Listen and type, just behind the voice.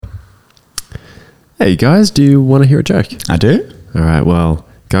Hey guys, do you want to hear a joke? I do. All right, well,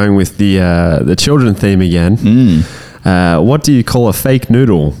 going with the children theme again. What do you call a fake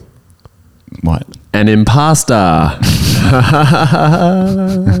noodle? What? An impasta.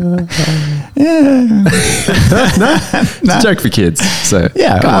 Yeah. It's a joke for kids. So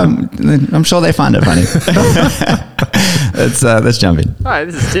Yeah, I'm sure they find it funny. Let's jump in. Hi,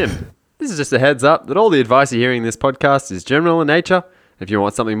 this is Tim. This is just a heads up that all the advice you're hearing in this podcast is general in nature. If you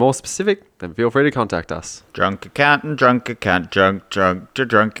want something more specific, then feel free to contact us. Drunk accountant, drunk accountant, drunk to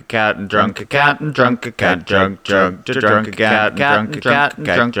drunk accountant, drunk accountant, drunk accountant, drunk to drunk accountant, drunk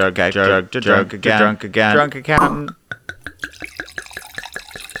accountant, drunk to drunk accountant.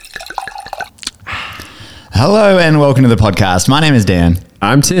 Hello and welcome to the podcast. My name is Dan.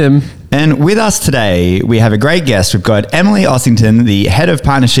 I'm Tim. And with us today, we have a great guest. We've got Emily Ossington, the head of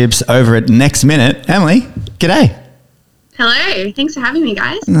partnerships over at NextMinute. Emily, g'day. Hello. Thanks for having me,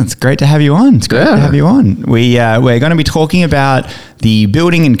 guys. It's great to have you on. It's great to have you on. We're going to be talking about the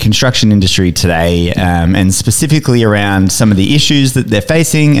building and construction industry today, and specifically around some of the issues that they're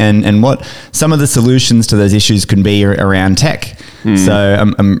facing and what some of the solutions to those issues can be around tech.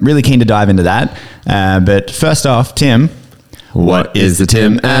 So I'm really keen to dive into that. But first off, Tim, What is the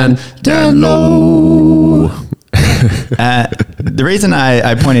Tim and Dan Low? The reason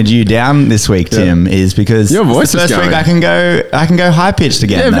I pointed you down this week, Tim, is because your voice the first is going. week I can go high pitched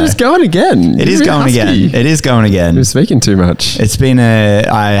again. Yeah, but it's going again. It is going again. It is going again. You're speaking too much. It's been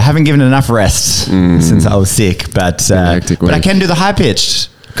I haven't given it enough rest since I was sick, but I can do the high pitched.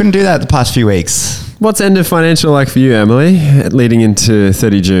 Couldn't do that the past few weeks. What's end of financial like for you, Emily, leading into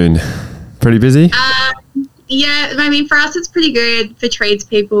 30 June? Pretty busy? Yeah, I mean, for us, it's pretty good. For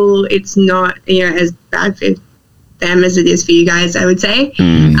tradespeople, it's not, as bad for them as it is for you guys, I would say.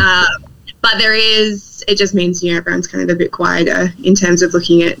 But it just means, everyone's kind of a bit quieter in terms of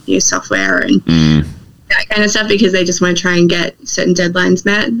looking at new software and that kind of stuff, because they just want to try and get certain deadlines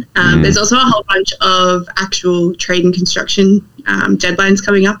met. There's also a whole bunch of actual trade and construction deadlines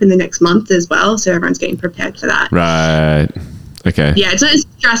coming up in the next month as well. So everyone's getting prepared for that. Right. Okay. Yeah, it's not as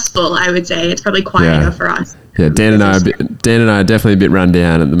stressful, I would say. It's probably quieter for us. Yeah, Dan and I are definitely a bit run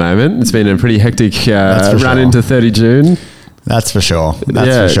down at the moment. It's been a pretty hectic run into 30 June. That's for sure.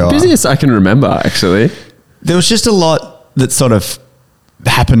 That's for sure. Busiest I can remember, actually. There was just a lot that sort of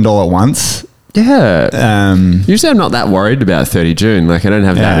happened all at once. Yeah. Usually I'm not that worried about 30 June. Like, I don't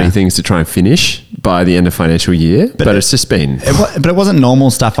have that many things to try and finish by the end of financial year, but it's just been. But it wasn't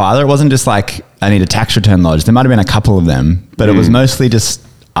normal stuff either. It wasn't just like, I need a tax return lodged. There might have been a couple of them, but it was mostly just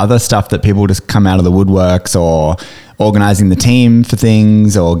other stuff that people just come out of the woodworks, or organising the team for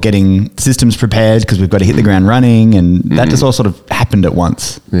things, or getting systems prepared because we've got to hit the ground running, and that just all sort of happened at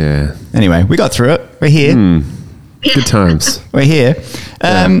once. Yeah. Anyway, we got through it. We're here. Good times. We're here.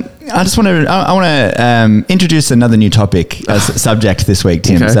 I want to introduce another new topic as subject this week,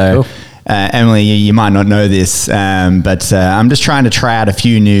 Tim. Okay, so, cool. Emily, you might not know this, but I'm just trying to try out a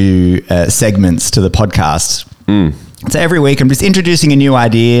few new segments to the podcast. So every week I'm just introducing a new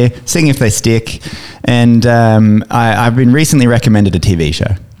idea, seeing if they stick. And I've been recently recommended a TV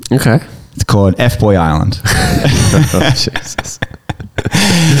show. Okay. It's called Fboy Island. Oh, Jesus.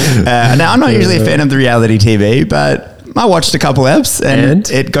 Now, I'm not usually a fan of the reality TV, but I watched a couple eps and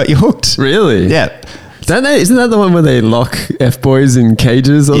it got you hooked. Really? Yeah. Isn't that the one where they lock F-boys in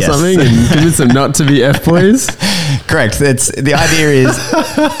cages or something and convince them not to be F-boys? Correct. The idea is,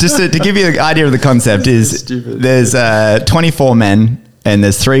 just to give you the idea of the concept, is there's 24 men and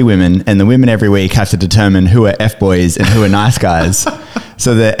there's 3 women, and the women every week have to determine who are F-boys and who are nice guys.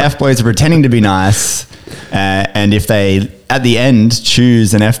 So the F-boys are pretending to be nice, and if they, at the end,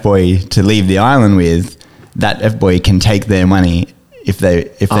 choose an F-boy to leave the island with, that F-boy can take their money if they've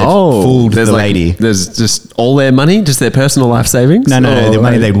fooled the lady. There's just all their money, just their personal life savings? No, the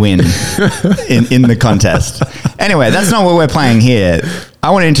money they'd win in the contest. Anyway, that's not what we're playing here. I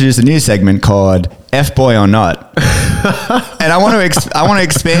want to introduce a new segment called F-Boy or Not. And I want to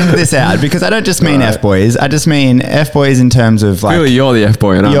expand this out, because I don't just mean F-boys. I just mean F-boys in terms of like... Really, you're the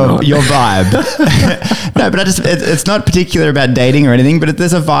F-boy and I'm not. Your vibe. No, but it's not particular about dating or anything, but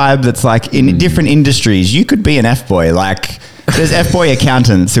there's a vibe that's like in different industries. You could be an F-boy. Like, there's F-boy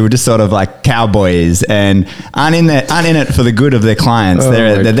accountants who are just sort of like cowboys and aren't in it for the good of their clients.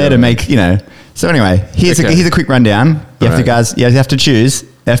 They're there to make, So anyway, here's a quick rundown. You have to choose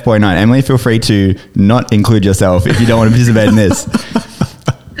F-boy or not. Emily, feel free to not include yourself if you don't want to participate in this.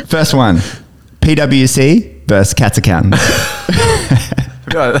 First one, PwC versus Cats Accountant.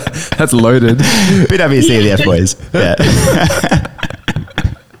 God, that's loaded. PwC are the F-boys. Yeah.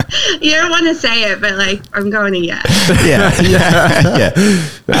 You don't want to say it, but I'm going to yes. Yeah.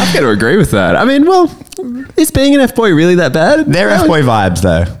 I've got to agree with that. I mean, well, is being an F-boy really that bad? They're F-boy vibes,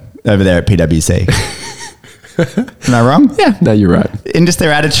 though, over there at PwC. Am I wrong? Yeah, no, you're right. In just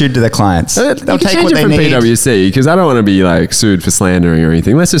their attitude to their clients. They'll take what they need. PwC, because I don't want to be like sued for slandering or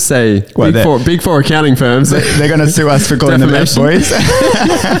anything. Let's just say big four accounting firms. They're going to sue us for calling them F-boys.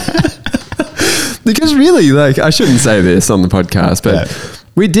 Because really, like, I shouldn't say this on the podcast, but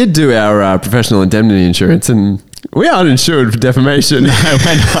we did do our professional indemnity insurance, and we aren't insured for defamation. No,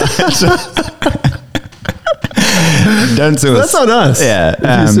 we're not. Don't sue us. That's on us. Yeah.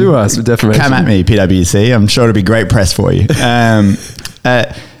 If you sue us for defamation. Come at me, PwC. I'm sure it'll be great press for you.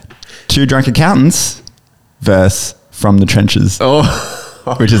 Two Drunk Accountants verse From the Trenches.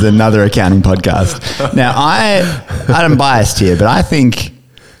 Which is another accounting podcast. Now, I'm biased here, but I think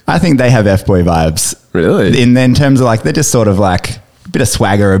they have F-boy vibes. Really? In terms of like, they're just sort of like a bit of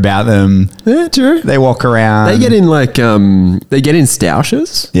swagger about them. Yeah, true. They walk around. They get in like, they get in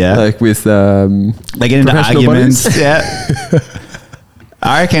stoushes. Yeah. Like with, they get into arguments. Bodies. Yeah.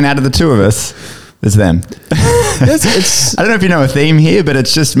 I reckon out of the two of us, it's them. I don't know if you know a theme here, but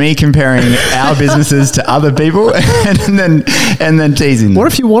it's just me comparing our businesses to other people and then teasing them. What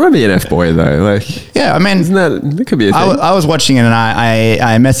if you want to be an F-boy though? Like, yeah, I mean, that could be a thing. I was watching it and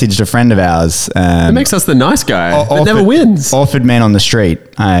I messaged a friend of ours. It makes us the nice guy that never wins. Orford man on the street.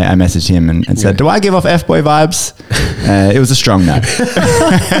 I messaged him and said, "Do I give off F-boy vibes?" It was a strong no.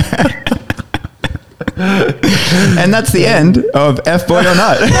 And that's the end of F-boy or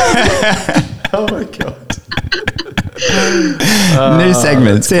not. Oh my God. New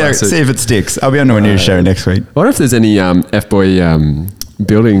segment. See if it sticks. I'll be on to a new show next week. I wonder if there's any F-boy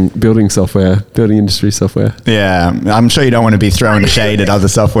building software, building industry software. Yeah, I'm sure you don't want to be throwing shade at other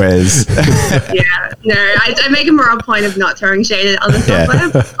softwares. Yeah, no, I make a moral point of not throwing shade at other software,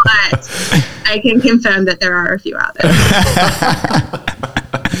 but I can confirm that there are a few out there.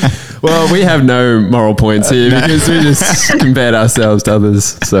 Well, we have no moral points here because we just compared ourselves to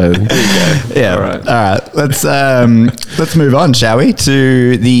others. So there you go. Yeah. All right. Let's move on, shall we,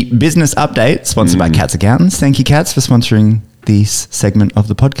 to the business update sponsored by Katz Accountants. Thank you, Katz, for sponsoring this segment of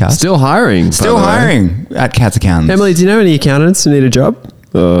the podcast. Still hiring. At Katz Accountants. Emily, do you know any accountants who need a job?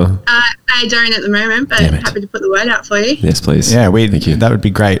 I don't at the moment, but happy to put the word out for you. Yes, please. Yeah, thank you. That would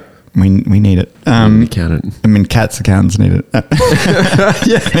be great. We need it. Accountant. I mean, Katz Accountants need it. Yeah.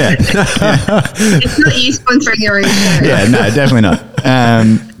 It's not you sponsoring your own show. Yeah, no, definitely not.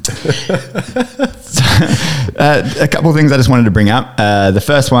 A couple of things I just wanted to bring up. The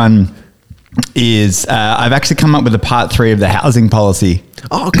first one is I've actually come up with a part 3 of the housing policy.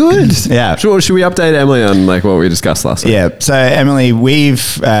 Oh, good. Yeah. Should we update Emily on like what we discussed last week? Yeah. So Emily,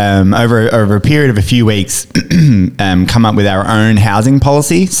 we've over a period of a few weeks come up with our own housing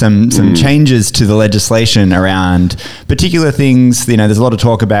policy. Some changes to the legislation around particular things. You know, there's a lot of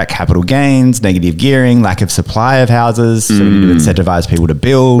talk about capital gains, negative gearing, lack of supply of houses. So we need to incentivize people to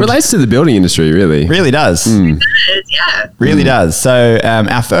build. Relates to the building industry, really. Really does. Yeah. Really does. So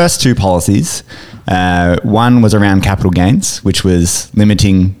our first two policies. One was around capital gains, which was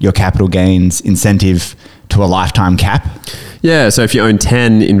limiting your capital gains incentive to a lifetime cap. Yeah, so if you own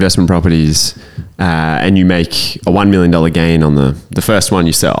 10 investment properties and you make a $1 million gain on the first one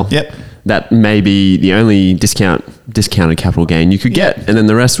you sell, that may be the only discounted capital gain you could get, and then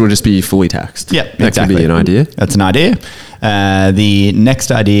the rest will just be fully taxed. Yep, that could be an idea. That's an idea. The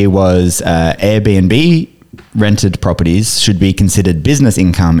next idea was Airbnb rented properties should be considered business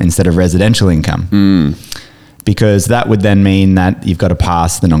income instead of residential income. Because that would then mean that you've got to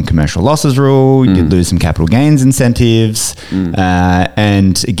pass the non-commercial losses rule, you'd lose some capital gains incentives,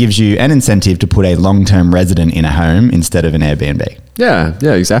 and it gives you an incentive to put a long-term resident in a home instead of an Airbnb. Yeah,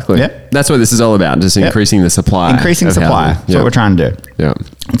 exactly. Yep. That's what this is all about, just increasing the supply. Increasing supply. That's what we're trying to do. Yeah.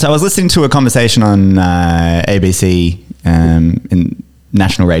 So I was listening to a conversation on ABC in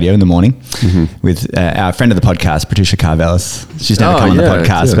national radio in the morning with our friend of the podcast, Patricia Carvelis. She's never come on the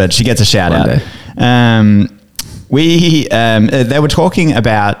podcast, but she gets a shout out. They were talking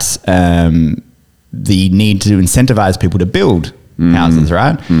about the need to incentivize people to build houses,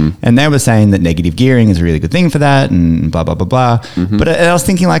 right? And they were saying that negative gearing is a really good thing for that and blah, blah, blah, blah. But I was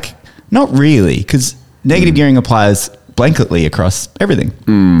thinking like, not really, because negative gearing applies blanketly across everything.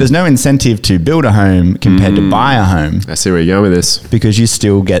 There's no incentive to build a home compared to buy a home. I see where you're going with this. Because you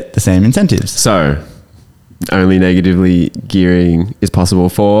still get the same incentives. So only negatively gearing is possible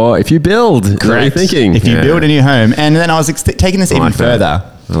for if you build. Correct. Thinking. If you build a new home. And then I was taking this even further.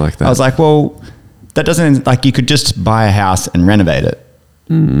 I like that. I was like, well, that doesn't, like you could just buy a house and renovate it.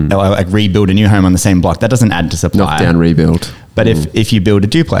 Like rebuild a new home on the same block. That doesn't add to supply. Knock down, rebuild. But if you build a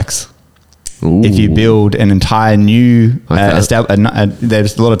duplex, if you build an entire new, there's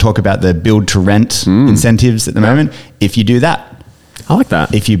a lot of talk about the build to rent incentives at the moment. If you do that, I like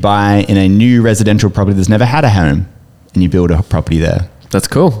that. If you buy in a new residential property that's never had a home and you build a property there, that's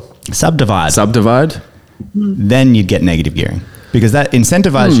cool. Subdivide. Then you'd get negative gearing. Because that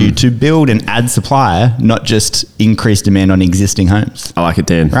incentivizes you to build and add supply, not just increase demand on existing homes. I like it,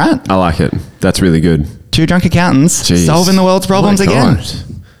 Dan. Right? I like it. That's really good. Two drunk accountants solving the world's problems again.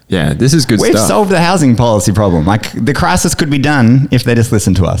 Yeah, this is good stuff. We've solved the housing policy problem. Like, the crisis could be done if they just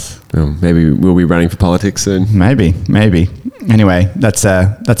listen to us. Well, maybe we'll be running for politics soon. Maybe. Anyway, that's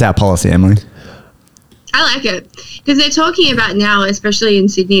our policy, Emily. I like it because they're talking about now, especially in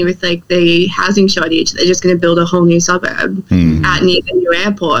Sydney with like the housing shortage, they're just going to build a whole new suburb out near the new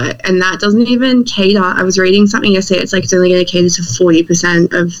airport, and that doesn't even cater. I was reading something yesterday. It's like it's only going to cater to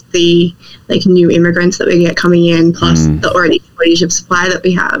 40% of the like new immigrants that we get coming in, plus the already shortage of supply that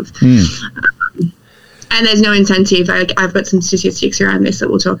we have. And there's no incentive. I've got some statistics around this that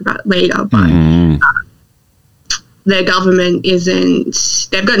we'll talk about later, but the government isn't.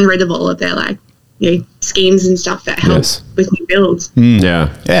 They've gotten rid of all of their like. Schemes and stuff that help with new builds.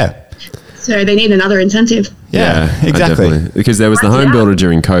 Yeah. So they need another incentive. Yeah, exactly. Because there was the home builder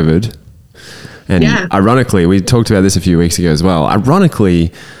during COVID. And ironically, we talked about this a few weeks ago as well.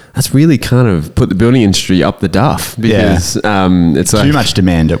 Ironically, that's really kind of put the building industry up the duff because it's like too much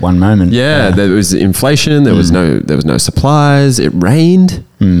demand at one moment. Yeah, there was inflation. There was no supplies. It rained.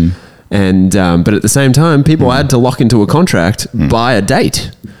 And but at the same time, people had to lock into a contract by a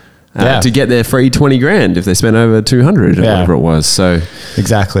date. To get their free 20 grand if they spent over 200 or whatever it was. So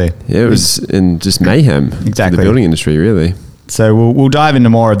exactly. Yeah, it was in just mayhem for the building industry, really. So we'll dive into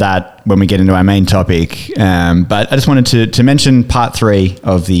more of that when we get into our main topic. But I just wanted to mention part 3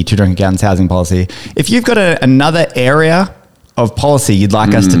 of the Two Drunk Accountants housing policy. If you've got another area of policy you'd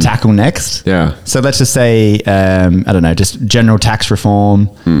like us to tackle next. Yeah. So let's just say, I don't know, just general tax reform,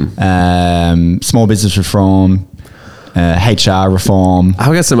 small business reform, HR reform.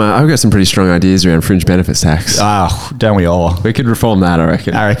 I've got some pretty strong ideas around fringe benefits tax. Oh, don't we all? We could reform that, I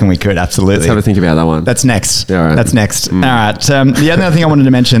reckon. I reckon we could, absolutely. Let's have a think about that one. That's next. Yeah, all right. That's next. All right. The other thing I wanted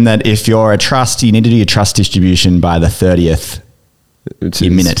to mention that if you're a trust, you need to do your trust distribution by the 30th.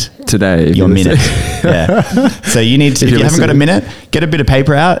 Your minute. Today. Your minute. Yeah. So you need to, if you haven't got a minute, get a bit of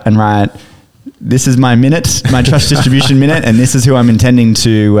paper out and write, this is my minute, my trust distribution minute, and this is who I'm intending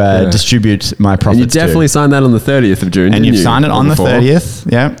to distribute my profits to. And you definitely signed that on the 30th of June, and you've signed it on the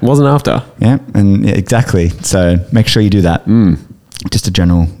 30th. Yeah. It wasn't after. Yeah, and exactly. So make sure you do that. Just a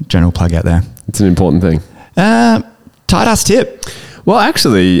general plug out there. It's an important thing. Tight ass tip. Well,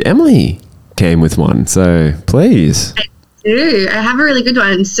 actually, Emily came with one, so please. I have a really good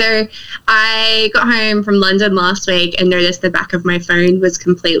one. So I got home from London last week and noticed the back of my phone was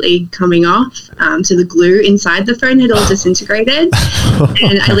completely coming off. So the glue inside the phone had all disintegrated.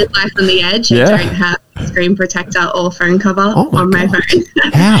 And I live life on the edge. I don't have a screen protector or phone cover on my phone.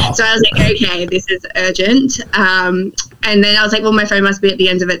 So I was like, okay, this is urgent. And then I was like, well, my phone must be at the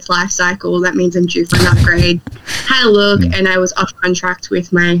end of its life cycle. That means I'm due for an upgrade. Had a look and I was off contract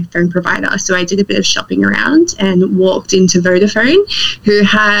with my phone provider. So I did a bit of shopping around and walked into Vodafone, who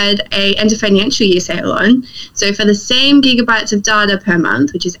had a end of financial year sale on. So for the same gigabytes of data per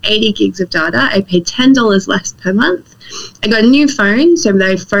month, which is 80 gigs of data, I paid $10 less per month. I got a new phone, so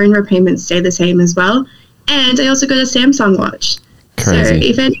the phone repayments stay the same as well. And I also got a Samsung watch. Crazy. So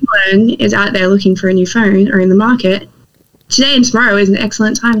if anyone is out there looking for a new phone or in the market, today and tomorrow is an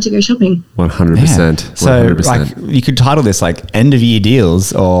excellent time to go shopping. 100%. So, like, you could title this like end of year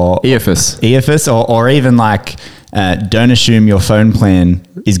deals or EFS, or even like don't assume your phone plan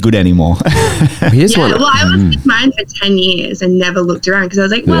is good anymore. Here's one. Well, I was with mine for 10 years and never looked around because I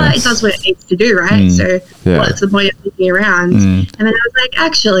was like, well, it does what it needs to do, right? So what's the point of looking around? And then I was like,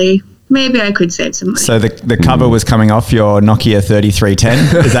 actually, maybe I could save some money. So the cover was coming off your Nokia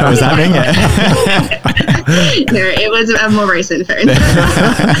 3310? Is that what's happening? No, it was a more recent phone.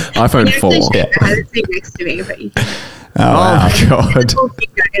 iPhone 4. I had it sitting next to me, but you can. Oh, wow, God.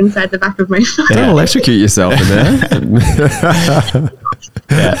 Inside the back of my phone. Don't electrocute yourself in there.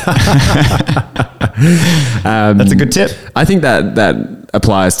 That's a good tip. I think that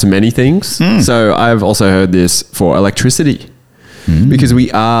applies to many things. So I've also heard this for electricity because we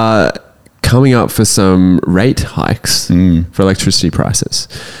are coming up for some rate hikes for electricity prices.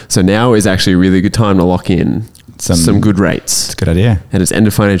 So now is actually a really good time to lock in some good rates. It's a good idea. And it's end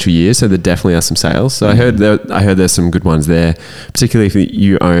of financial year, so there definitely are some sales. So I heard there's some good ones there, particularly if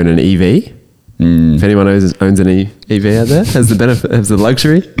you own an EV. If anyone owns an EV out there, has the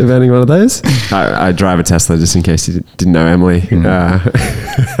luxury of owning one of those. I drive a Tesla, just in case you didn't know, Emily. Douche.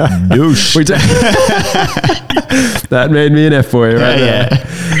 That made me an F-boy right there.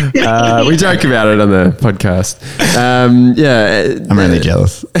 We joke about it on the podcast. I'm really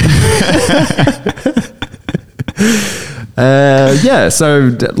jealous.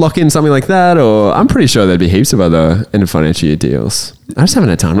 So lock in something like that, or I'm pretty sure there'd be heaps of other end of financial year deals. I just haven't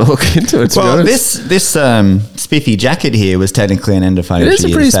had time to look into it, to be honest. This spiffy jacket here was technically an end of financial year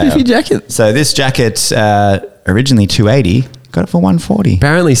sale. It is a pretty spiffy jacket. So this jacket, originally $280, got it for $140.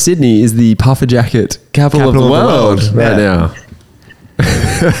 Apparently Sydney is the puffer jacket capital of the world right now.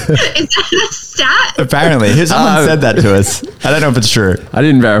 Is that a stat? Apparently. Someone said that to us. I don't know if it's true. I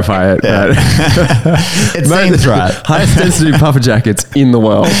didn't verify it. Yeah. But it seems right. Highest density puffer jackets in the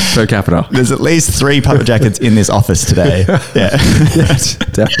world per capita. There's at least 3 puffer jackets in this office today. Yeah. Yes,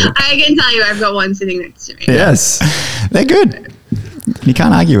 definitely. I can tell you I've got one sitting next to me. Yes. They're good. You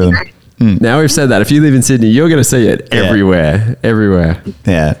can't argue with them. Now we've said that. If you live in Sydney, you're going to see it everywhere. Everywhere.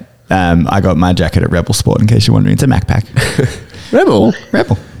 Yeah. I got my jacket at Rebel Sport, in case you're wondering. It's a Macpac. Rebel?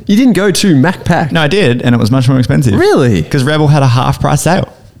 You didn't go to Macpac? No, I did, and it was much more expensive. Really? Because Rebel had a half price sale.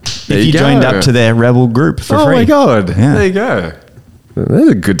 If you joined up to their Rebel group for free. Oh my God. Yeah. There you go. That's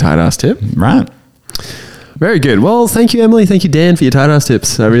a good tight ass tip. Right. Very good. Well, thank you, Emily. Thank you, Dan, for your tight ass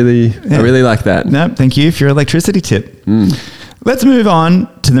tips. I really like that. No, thank you for your electricity tip. Let's move on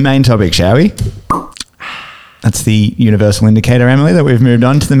to the main topic, shall we? That's the universal indicator, Emily, that we've moved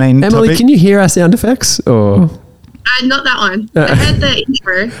on to the main topic. Emily, can you hear our sound effects? Or Not that one. I heard the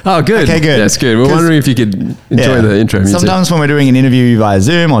intro. Oh, good. Okay, good. That's good. We're wondering if you could enjoy the intro music. Sometimes when we're doing an interview via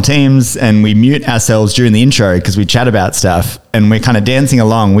Zoom or Teams and we mute ourselves during the intro because we chat about stuff and we're kind of dancing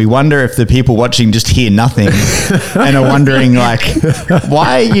along, we wonder if the people watching just hear nothing and are wondering, like,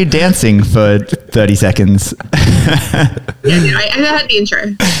 why are you dancing for 30 seconds? I heard the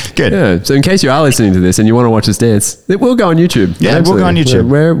intro. Good. Yeah. So in case you are listening to this and you want to watch us dance, it will go on YouTube. Yeah, it will go on YouTube.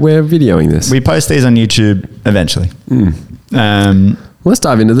 We're videoing this. We post these on YouTube eventually. Let's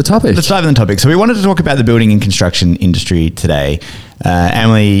dive into the topic. So we wanted to talk about the building and construction industry today.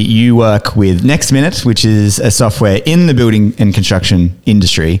 Emily, you work with NextMinute, which is a software in the building and construction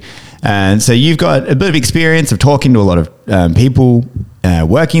industry. And so you've got a bit of experience of talking to a lot of people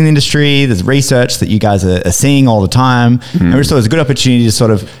working in the industry. There's research that you guys are seeing all the time. And we just thought it was a good opportunity to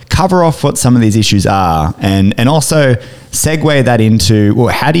sort of cover off what some of these issues are and also segue that into, well,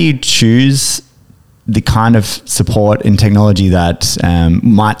 how do you choose the kind of support and technology that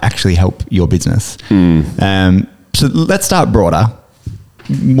might actually help your business? So let's start broader.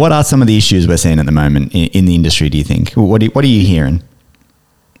 What are some of the issues we're seeing at the moment in the industry, do you think? What are you hearing?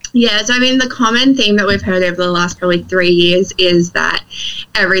 Yeah, so I mean, the common theme that we've heard over the last probably 3 years is that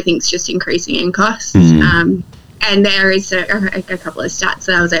everything's just increasing in costs. And there is a couple of stats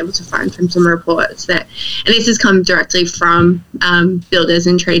that I was able to find from some reports that, and this has come directly from builders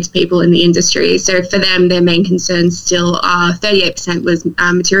and tradespeople in the industry. So for them, their main concerns still are 38% was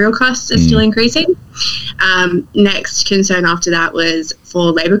material costs are still increasing. Next concern after that was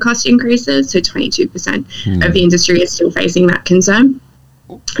for labour cost increases. So 22% of the industry is still facing that concern.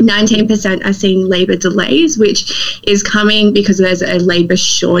 19% are seeing labour delays, which is coming because there's a labour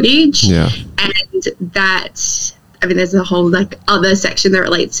shortage. And that, I mean, there's a whole other section that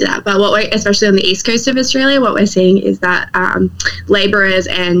relates to that. But especially on the east coast of Australia, what we're seeing is that labourers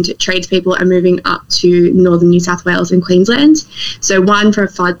and tradespeople are moving up to northern New South Wales and Queensland. So one for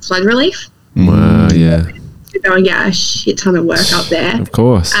flood relief. Wow, yeah. They're going, a shit ton of work up there. Of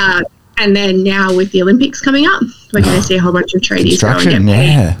course. And then now with the Olympics coming up, we're going to see a whole bunch of tradies go and get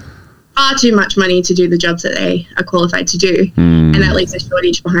paid far too much money to do the jobs that they are qualified to do. And that leaves a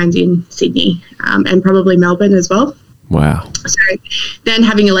shortage behind in Sydney and probably Melbourne as well. Wow. So then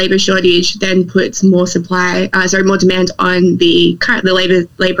having a labour shortage then puts more more demand on the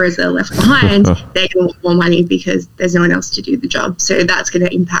labourers that are left behind. They're going to want more money because there's no one else to do the job. So that's going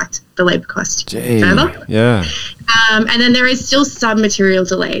to impact the labour cost further. Yeah. And then there is still some material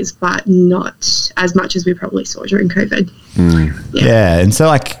delays, but not as much as we probably saw during COVID. Yeah. And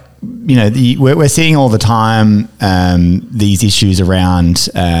so we're seeing all the time these issues around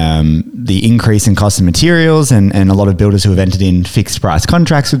the increase in cost of materials and a lot of builders who have entered in fixed price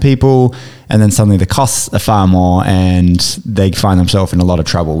contracts with people, and then suddenly the costs are far more and they find themselves in a lot of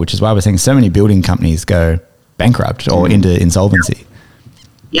trouble, which is why we're seeing so many building companies go bankrupt or into insolvency.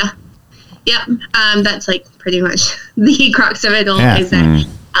 Yeah. That's pretty much the crux of it all, is that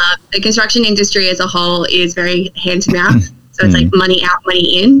the construction industry as a whole is very hand to mouth. So it's money out,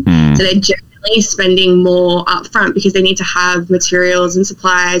 money in. So they're generally definitely spending more upfront because they need to have materials and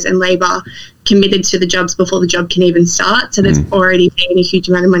supplies and labour committed to the jobs before the job can even start. So there's already been a huge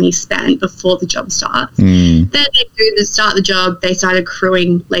amount of money spent before the job starts. Then they do start the job, they start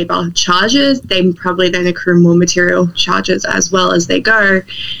accruing labour charges. They probably then accrue more material charges as well as they go.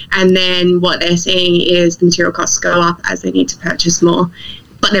 And then what they're seeing is the material costs go up as they need to purchase more.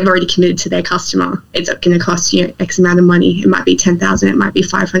 But they've already committed to their customer. It's going to cost you X amount of money. It might be $10,000. It might be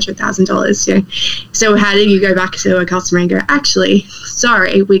 $500,000. So how do you go back to a customer and go, actually,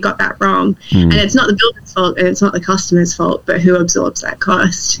 sorry, we got that wrong. And it's not the builder's fault and it's not the customer's fault, but who absorbs that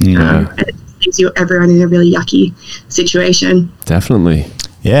cost? And it just leaves everyone in a really yucky situation. Definitely.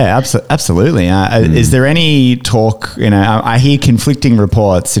 Yeah, absolutely. Is there any talk, I hear conflicting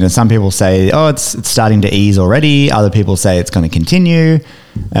reports, some people say, oh, it's starting to ease already. Other people say it's going to continue.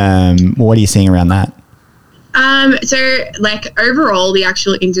 What are you seeing around that? So like overall, the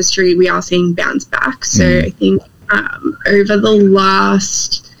actual industry, we are seeing bounce back. So I think over the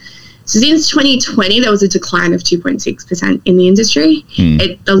last... So since 2020, there was a decline of 2.6% in the industry.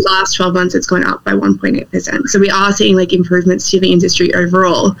 The last 12 months, it's gone up by 1.8%. So we are seeing like improvements to the industry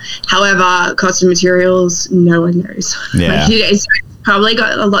overall. However, cost of materials, no one knows. Yeah. It's probably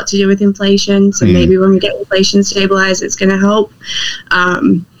got a lot to do with inflation. So maybe when we get inflation stabilized, it's going to help.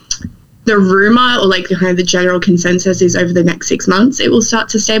 The rumor or like kind of the general consensus is over the next 6 months, it will start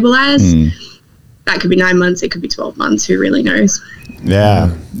to stabilize. That could be 9 months. It could be 12 months. Who really knows?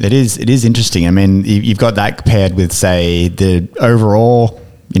 Yeah, it is interesting. I mean, you've got that paired with, say, the overall,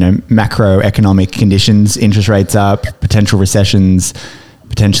 macroeconomic conditions, interest rates up, potential recessions,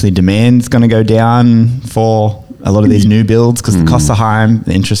 potentially demand's going to go down for a lot of these new builds because the costs are high.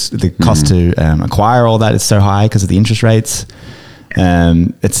 The cost to acquire all that is so high because of the interest rates.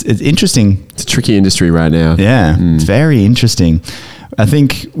 It's interesting. It's a tricky industry right now. Yeah, it's very interesting. I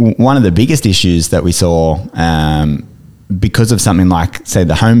think one of the biggest issues that we saw because of something like, say,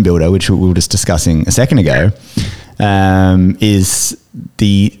 the home builder, which we were just discussing a second ago, is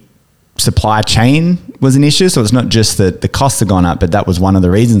the supply chain was an issue. So it's not just that the costs have gone up, but that was one of the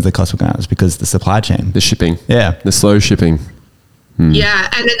reasons the costs were going up was because the supply chain. The shipping. Yeah. The slow shipping.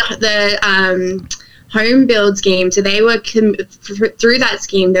 Yeah, and then the home build scheme, so they were, through that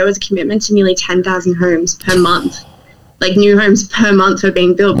scheme, there was a commitment to nearly 10,000 homes per month. Like new homes per month were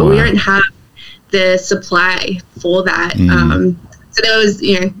being built, but we don't have the supply for that. So there was,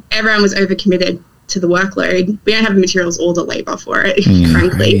 everyone was overcommitted to the workload. We don't have the materials or the labor for it,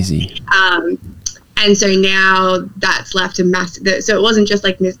 frankly. Crazy. And so now that's left a massive, so it wasn't just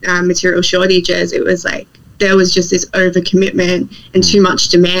like material shortages. It was like, there was just this overcommitment and too much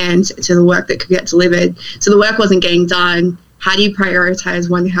demand to the work that could get delivered. So the work wasn't getting done. How do you prioritize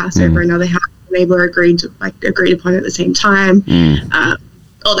one house over another house? They were agreed upon at the same time,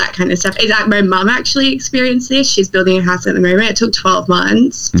 all that kind of stuff. My mum actually experienced this. She's building a house at the moment. It took 12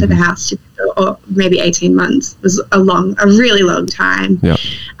 months for the house to build, or maybe 18 months. It was a really long time. Yeah.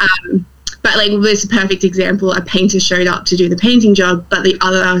 But like this is a perfect example. A painter showed up to do the painting job, but the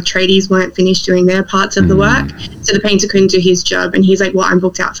other tradies weren't finished doing their parts of the work. So the painter couldn't do his job, and he's like, "Well, I'm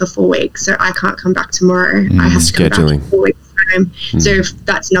booked out for 4 weeks, so I can't come back tomorrow. I have to come back in 4 weeks time." So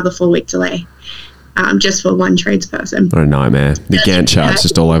that's another 4-week delay. Just for one tradesperson. What a nightmare. The Gantt chart's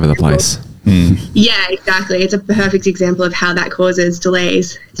just all over the place. Yeah, exactly. It's a perfect example of how that causes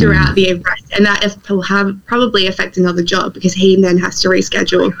delays throughout the rest. And that will probably affect another job because he then has to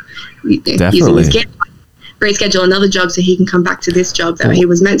reschedule. Definitely. Reschedule another job so he can come back to this job that he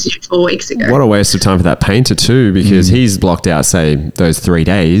was meant to do 4 weeks ago. What a waste of time for that painter too, because he's blocked out, say, those 3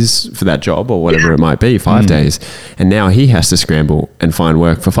 days for that job or whatever it might be, 5 days. And now he has to scramble and find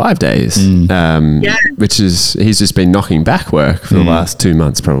work for 5 days, which is, he's just been knocking back work for the last 2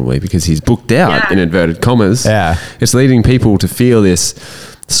 months probably because he's booked out in inverted commas. Yeah. It's leading people to feel this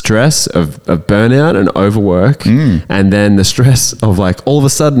stress of burnout and overwork, and then the stress of like all of a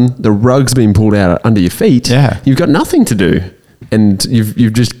sudden the rug's been pulled out under your feet. You've got nothing to do, and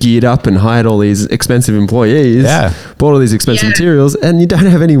you've just geared up and hired all these expensive employees, bought all these expensive materials, and you don't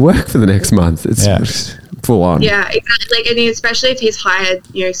have any work for the next month. It's full on. Yeah, exactly. Like, and especially if he's hired,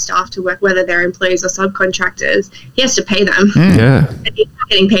 staff to work, whether they're employees or subcontractors, he has to pay them. Yeah, and he's not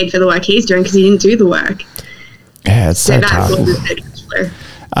getting paid for the work he's doing because he didn't do the work. Yeah, it's so tough.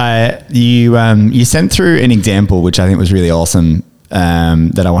 You sent through an example which I think was really awesome,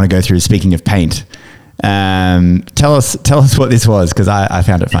 that I want to go through. Speaking of paint, tell us what this was, because I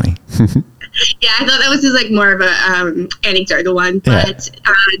found it funny. Yeah, I thought that was just like more of a anecdotal one. But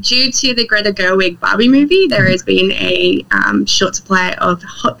due to the Greta Gerwig Barbie movie, there has been a short supply of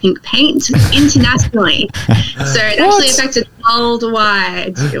hot pink paint internationally. So it actually affected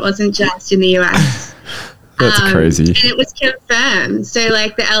worldwide. It wasn't just in the US. That's crazy. And it was confirmed. So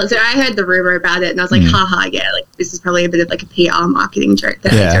like so I heard the rumor about it and I was like, haha, yeah, like this is probably a bit of like a PR marketing joke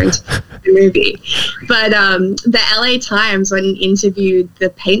that they're doing to the movie. But the LA Times went and interviewed the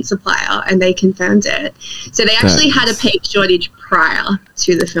paint supplier and they confirmed it. So they actually had a paint shortage prior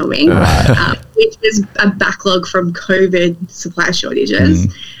to the filming, which was a backlog from COVID supply shortages.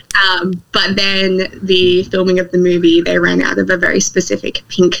 But then the filming of the movie, they ran out of a very specific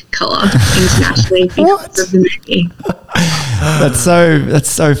pink color internationally because of the movie. That's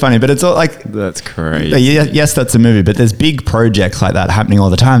so funny, but it's all like, that's crazy. Yes, that's a movie, but there's big projects like that happening all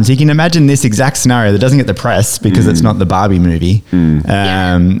the time. So you can imagine this exact scenario that doesn't get the press because it's not the Barbie movie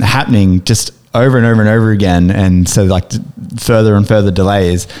happening just over and over and over again. And so like further and further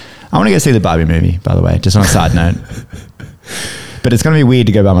delays. I want to go see the Barbie movie, by the way, just on a side note. But it's going to be weird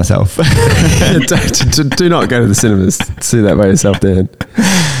to go by myself. Do not go to the cinemas. See that by yourself, Dan.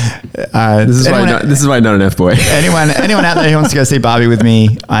 This is why you're not an F-boy. Anyone out there who wants to go see Barbie with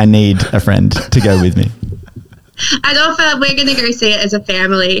me, I need a friend to go with me. I'd offer we're going to go see it as a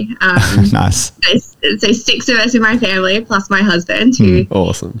family. Nice. So 6 of us in my family, plus my husband, who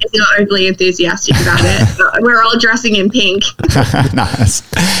awesome. is not overly enthusiastic about it. But we're all dressing in pink. Nice.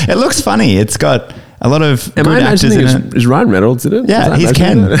 It looks funny. It's got a lot of good actors in it. Is Ryan Reynolds in it? Yeah, he's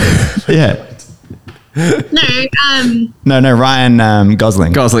Ken. Yeah. No, Ryan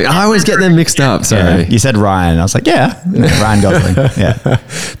Gosling. I always get them mixed up. Sorry. Yeah, you said Ryan. I was like, Ryan Gosling. Yeah.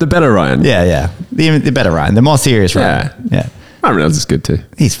 The better Ryan. Yeah. The better Ryan. The more serious Ryan. Yeah. Ryan Reynolds is good too.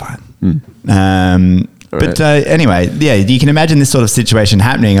 He's fine. Anyway, you can imagine this sort of situation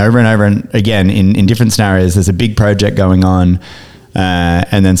happening over and over and again in different scenarios. There's a big project going on.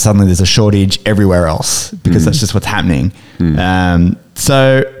 And then suddenly there's a shortage everywhere else because that's just what's happening.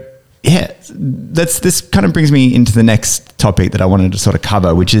 This kind of brings me into the next topic that I wanted to sort of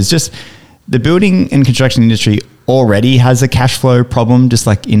cover, which is just the building and construction industry already has a cash flow problem, just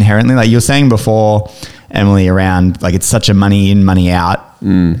like inherently. Like you were saying before, Emily, around like it's such a money in, money out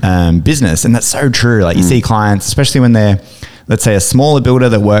business. And that's so true. Like you see clients, especially when they're, let's say, a smaller builder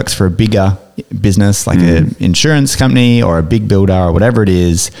that works for a bigger business like an insurance company or a big builder or whatever it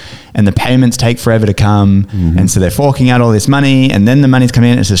is, and the payments take forever to come, and so they're forking out all this money, and then the money's coming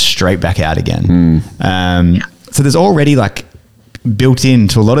in and it's just straight back out again. So there's already like built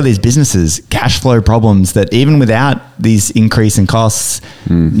into a lot of these businesses cash flow problems that even without these increase in costs,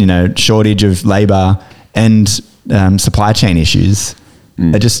 shortage of labor and supply chain issues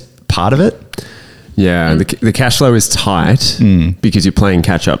are just part of it. Yeah, the cash flow is tight because you're playing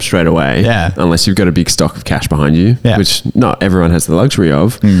catch up straight away. Yeah. Unless you've got a big stock of cash behind you, which not everyone has the luxury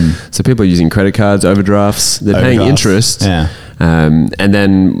of. So people are using credit cards, overdrafts, they're paying interest. Yeah. And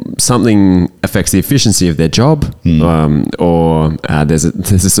then something affects the efficiency of their job, or there's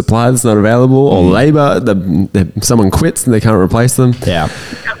a supply that's not available, or labor, someone quits and they can't replace them. Yeah.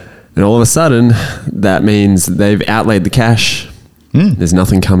 And all of a sudden, that means they've outlaid the cash. There's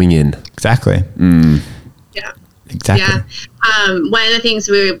nothing coming in. Exactly. Yeah. Exactly. Yeah. One of the things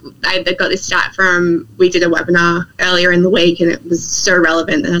I got this stat from, we did a webinar earlier in the week and it was so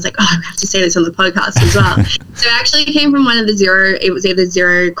relevant and I was like, I have to say this on the podcast as well. So it actually came from one of it was either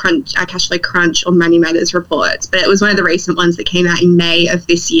Zero Crunch, Cash Flow Crunch or Money Matters reports, but it was one of the recent ones that came out in May of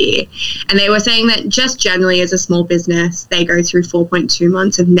this year. And they were saying that just generally as a small business, they go through 4.2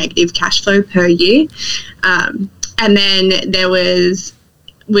 months of negative cash flow per year. And then there was,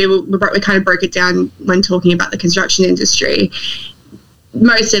 we kind of broke it down when talking about the construction industry.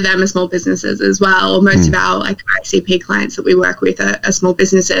 Most of them are small businesses as well. Most of our like ICP clients that we work with are small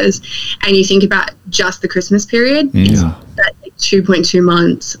businesses. And you think about just the Christmas period, it's that 2.2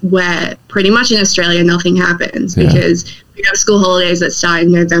 months where pretty much in Australia nothing happens because we have school holidays that start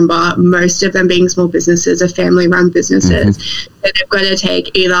in November. Most of them being small businesses are family-run businesses. So they've got to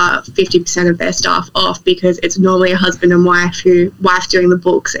take either 50% of their staff off because it's normally a husband and wife doing the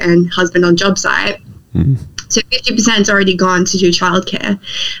books and husband on job site. So 50% is already gone to do childcare.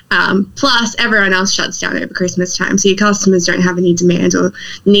 Plus, everyone else shuts down over Christmas time. So your customers don't have any demand or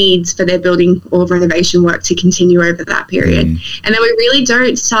needs for their building or renovation work to continue over that period. And then we really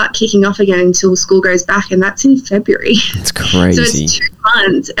don't start kicking off again until school goes back, and that's in February. It's crazy. So it's 2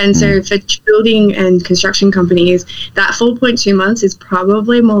 months. And so for building and construction companies, that 4.2 months is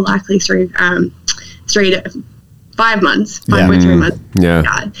probably more likely 3 to 5 months, 5.3 months. Yeah.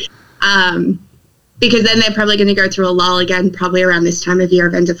 because then they're probably going to go through a lull again, probably around this time of year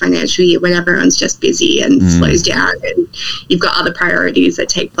of end of financial year when everyone's just busy and slows down and you've got other priorities that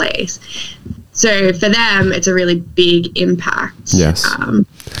take place. So for them, it's a really big impact. Yes.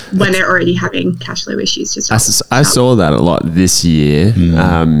 When they're already having cash flow issues. I saw that a lot this year.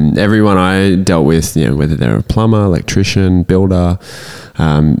 Everyone I dealt with, whether they're a plumber, electrician, builder,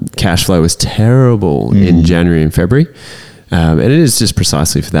 cash flow was terrible in January and February. And it is just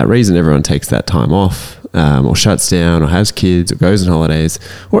precisely for that reason. Everyone takes that time off, or shuts down, or has kids, or goes on holidays,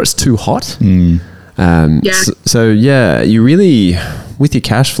 or it's too hot. So you really, with your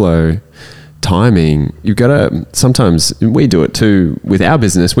cash flow timing, you've got to, sometimes we do it too with our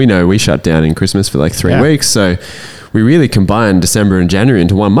business. We know we shut down in Christmas for 3 weeks. So we really combine December and January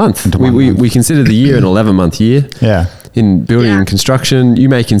into 1 month. We consider the year an 11-month year. Yeah. In building and construction, you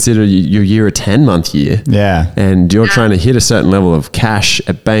may consider your year a 10-month year. Yeah. And you're trying to hit a certain level of cash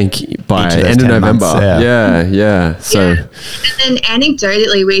at bank by end of November. Months, So. And then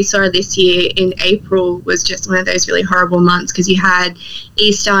anecdotally, we saw this year in April was just one of those really horrible months because you had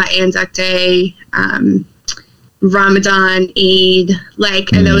Easter, Anzac Day, Ramadan, Eid,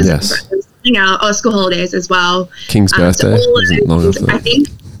 and there was school holidays as well. King's birthday. So I think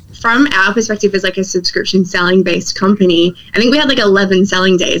from our perspective as a subscription selling based company, I think we had 11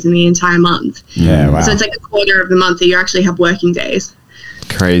 selling days in the entire month. Yeah, wow. So it's a quarter of the month that you actually have working days.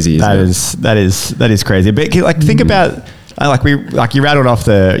 Crazy. That is crazy. But think about you rattled off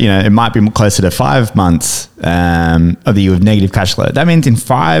it might be closer to 5 months of the year with negative cash flow. That means in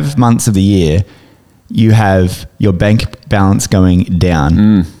 5 months of the year you have your bank balance going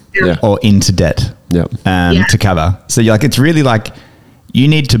down or into debt to cover. So it's really you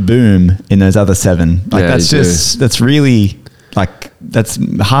need to boom in those other 7. That's really that's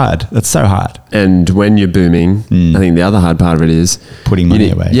hard. That's so hard. And when you're booming, I think the other hard part of it is putting money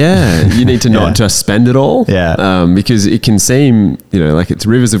away. Yeah. You need to not just spend it all. Yeah. Because it can seem, it's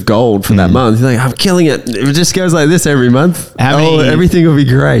rivers of gold for that month. You're I'm killing it. It just goes like this every month. Everything will be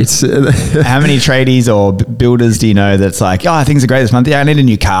great. How many tradies or builders do you know that's things are great this month? Yeah, I need a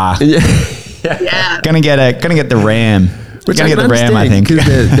new car. Yeah. Gonna get the Ram. We're going to get the Ram, I think.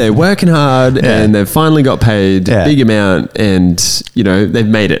 Because they're working hard and they've finally got paid a big amount and, they've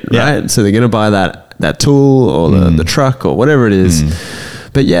made it, right? So they're going to buy that tool or the truck or whatever it is.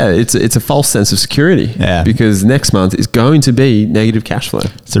 But it's a false sense of security because next month is going to be negative cash flow.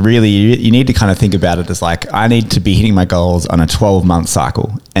 So really, you need to kind of think about it as I need to be hitting my goals on a 12-month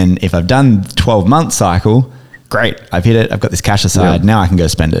cycle. And if I've done 12-month cycle, great, I've hit it, I've got this cash aside, now I can go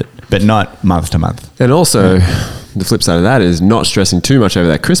spend it, but not month to month. And also, the flip side of that is not stressing too much over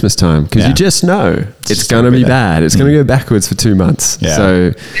that Christmas time because you just know it's going to be bad. It's going to go backwards for 2 months. Yeah.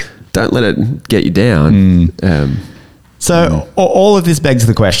 So don't let it get you down. So all of this begs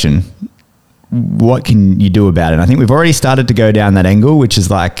the question, what can you do about it? And I think we've already started to go down that angle, which is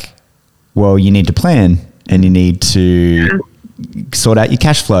you need to plan and you need to sort out your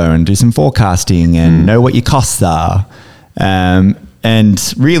cash flow and do some forecasting and know what your costs are.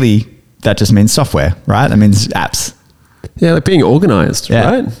 And really, that just means software, right? That means apps. Yeah, being organized,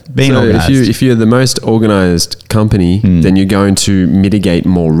 right? Being organized. If you're the most organized company, then you're going to mitigate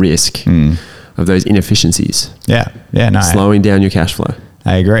more risk of those inefficiencies. Slowing down your cash flow.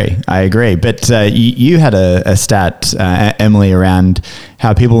 I agree. But you had a stat, Emily, around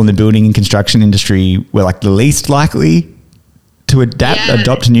how people in the building and construction industry were the least likely to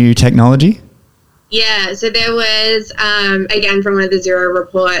adopt new technology. Yeah, so there was, again, from one of the Xero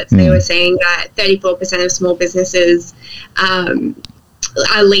reports, they were saying that 34% of small businesses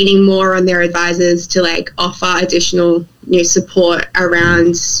are leaning more on their advisors to offer additional support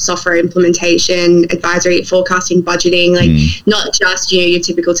around software implementation, advisory, forecasting, budgeting, not just your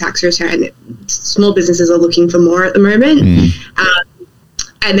typical tax return. Small businesses are looking for more at the moment.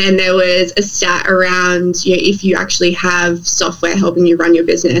 And then there was a stat around if you actually have software helping you run your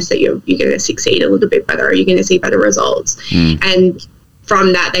business, that you're going to succeed a little bit better, or you're going to see better results. And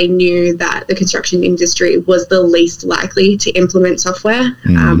from that, they knew that the construction industry was the least likely to implement software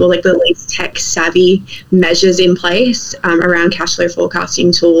or the least tech savvy measures in place around cash flow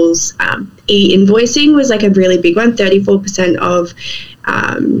forecasting tools. E-invoicing was a really big one. 34% of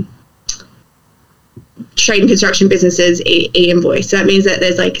trade and construction businesses e-invoice. So that means that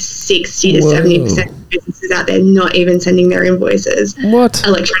there's 60 to 70% of businesses out there not even sending their invoices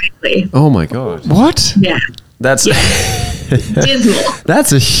electronically. Oh my God. What? Yeah. That's dismal.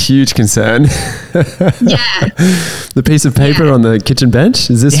 That's a huge concern. Yeah. The piece of paper on the kitchen bench,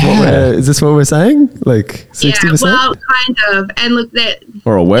 is this what we're saying? 60%? Yeah, well, kind of. And look,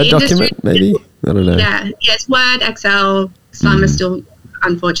 or a Word document maybe? I don't know. Yeah, it's Word, Excel. Some are still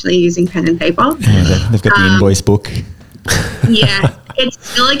unfortunately using pen and paper. Yeah, they've got the invoice book. Yeah, it's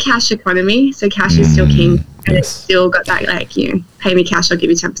still a cash economy, so cash is still king, and it's still got that pay me cash, I'll give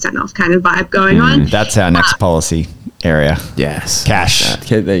you 10% off kind of vibe going on. That's our next policy area. Yes, cash.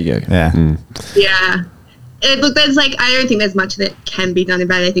 Okay, there you go. Yeah, yeah. Look, there's I don't think there's much that can be done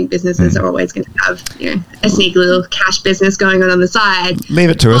about it. I think businesses are always going to have a sneaky little cash business going on the side.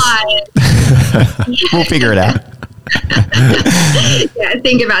 Leave it to us. We'll figure it out. Yeah,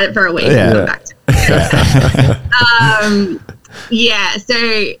 think about it for a week and come back to it. So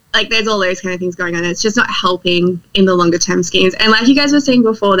there's all those kind of things going on. It's just not helping in the longer term schemes. And like you guys were saying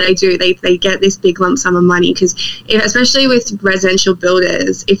before, they get this big lump sum of money because especially with residential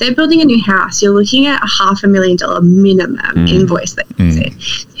builders, if they're building a new house, you're looking at $500,000 minimum invoice that you see.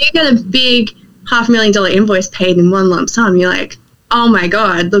 So you get a big $500,000 invoice paid in one lump sum. You're like, oh my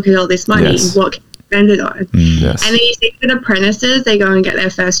God, look at all this money. Yes. What can I spend it on? Yes. And then you see with apprentices, they go and get their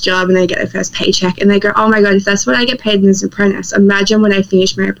first job and they get their first paycheck and they go, oh my God, if that's what I get paid as an apprentice, imagine when I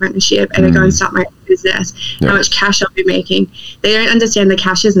finish my apprenticeship and I go and start my own business, how much cash I'll be making. They don't understand the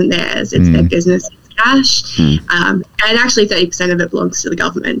cash isn't theirs, it's their business cash. And actually 30% of it belongs to the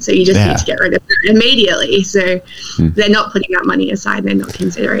government, so you just need to get rid of it immediately. So they're not putting that money aside, they're not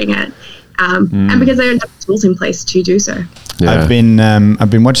considering it. And because they don't have the tools in place to do so. I've been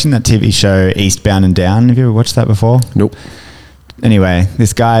watching that TV show Eastbound and Down. Have you ever watched that before? Nope. Anyway,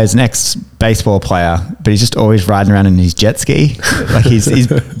 this guy is an ex-baseball player, but he's just always riding around in his jet ski. He's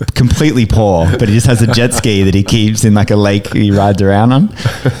completely poor, but he just has a jet ski that he keeps in a lake he rides around on.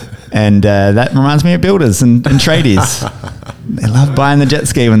 And that reminds me of builders and tradies. They love buying the jet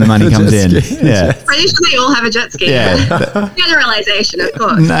ski when the money comes in. Yeah, pretty sure they all have a jet ski. Yeah, generalization, of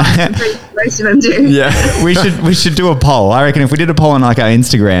course. Most of them do. Yeah, we should do a poll. I reckon if we did a poll on our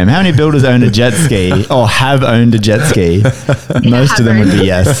Instagram, how many builders own a jet ski or have owned a jet ski? Most of them would be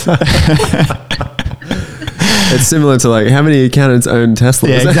yes. It's similar to how many accountants own Teslas?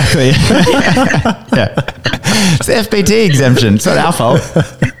 Yeah, exactly. Yeah. It's the FBT exemption. It's not our fault.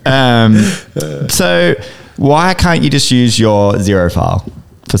 So why can't you just use your Xero file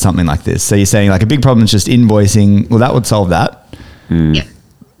for something like this? So you're saying a big problem is just invoicing. Well, that would solve that. Yeah.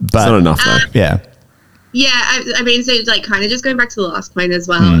 But it's not enough though. Yeah. Yeah, I mean, so kind of just going back to the last point as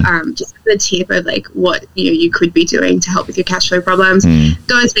well, just the tip of what you could be doing to help with your cash flow problems.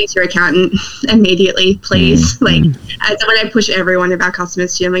 Go and speak to your accountant immediately, please. So when I push every one of our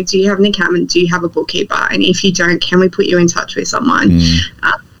customers to, I'm like, do you have an accountant? Do you have a bookkeeper? And if you don't, can we put you in touch with someone?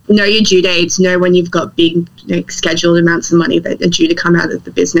 Know your due dates, know when you've got big scheduled amounts of money that are due to come out of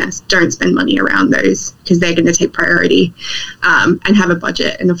the business. Don't spend money around those because they're going to take priority, and have a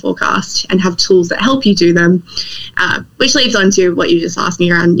budget and a forecast and have tools that help you do them, which leads on to what you just asked me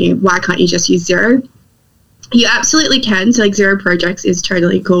around why can't you just use Xero? You absolutely can. So Xero Projects is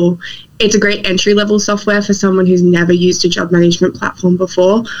totally cool. It's a great entry-level software for someone who's never used a job management platform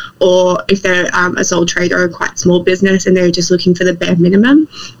before, or if they're a sole trader or quite small business and they're just looking for the bare minimum.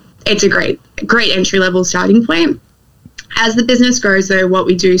 It's a great entry-level starting point. As the business grows, though, what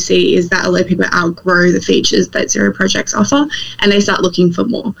we do see is that a lot of people outgrow the features that Xero Projects offer, and they start looking for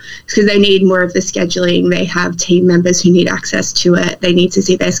more because they need more of the scheduling. They have team members who need access to it. They need to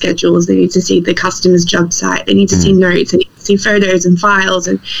see their schedules. They need to see the customer's job site. They need to see notes. They need to see photos and files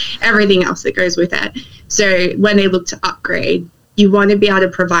and everything else that goes with it. So when they look to upgrade, you want to be able to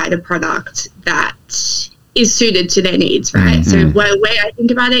provide a product that is suited to their needs, right? So the way I think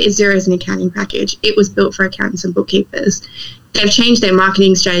about it is Xero is an accounting package. It was built for accountants and bookkeepers. They've changed their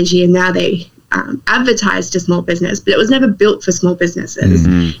marketing strategy and now they advertise to small business, but it was never built for small businesses.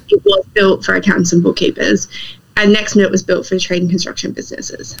 It was built for accountants and bookkeepers. And NextMinute was built for trade and construction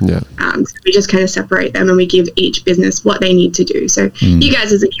businesses. Yeah. So we just kind of separate them and we give each business what they need to do. So you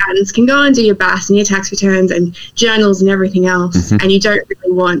guys as accountants can go and do your BAS and your tax returns and journals and everything else. And you don't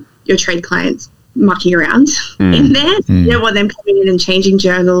really want your trade clients mucking around in there. You don't want them coming in and changing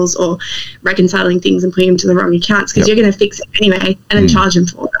journals or reconciling things and putting them to the wrong accounts because you're going to fix it anyway and then charge them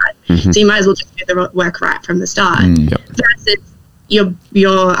for that. So you might as well just do the work right from the start. Versus your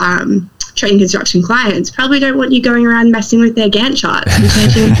trade and construction clients probably don't want you going around messing with their Gantt charts and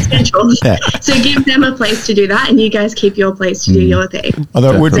changing the schedules. So give them a place to do that and you guys keep your place to do your thing.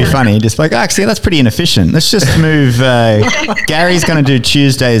 Although it would be funny, just actually that's pretty inefficient. Let's just move, Gary's going to do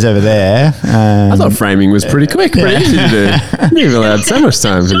Tuesdays over there. I thought framing was pretty quick, pretty easy to do. You've allowed so much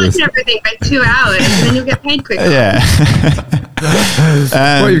time for this. Everything by 2 hours and then you'll get paid quicker. Yeah.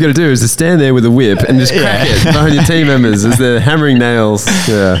 What you've got to do is just stand there with a whip and just crack it behind your team members as they're hammering nails.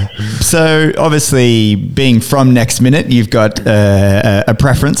 Yeah. So obviously, being from NextMinute, you've got a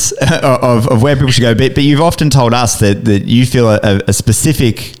preference of where people should go. But you've often told us that you feel a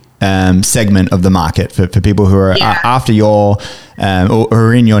specific segment of the market for people who are after your or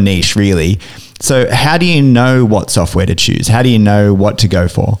are in your niche, really. So how do you know what software to choose? How do you know what to go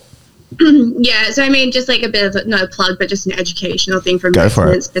for? Yeah, so I mean, just like a bit of not a plug, but just an educational thing from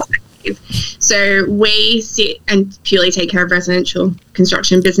NextMinute's perspective. So we sit and purely take care of residential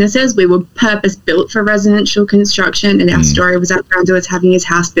construction businesses. We were purpose built for residential construction, and our story was that Brando was having his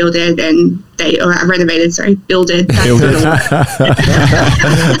house builded and renovated. Sorry, builded. Having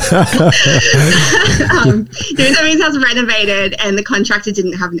his house renovated, and the contractor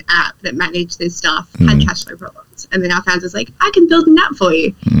didn't have an app that managed this stuff. Had cash flow problems, and then our founder was like, "I can build an app for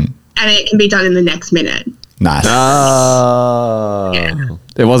you." And it can be done in the next minute. Nice. Oh. Yeah.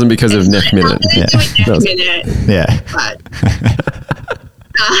 It wasn't because of NextMinute. So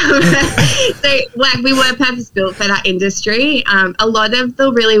we were purpose built for that industry. A lot of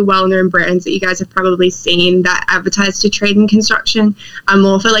the really well-known brands that you guys have probably seen that advertise to trade and construction are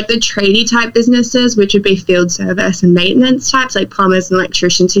more for like the tradie type businesses, which would be field service and maintenance types, like plumbers and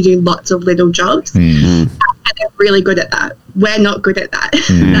electricians who do lots of little jobs. And they're really good at that. We're not good at that.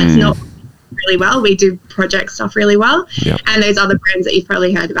 That's not really well. We do project stuff really well. Yep. And those other brands that you've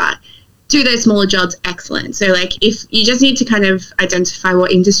probably heard about do those smaller jobs excellent. So like if you just need to kind of identify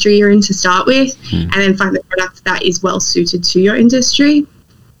what industry you're in to start with and then find the product that is well suited to your industry.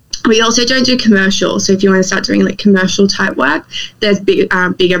 We also don't do commercial. So if you want to start doing like commercial type work, there's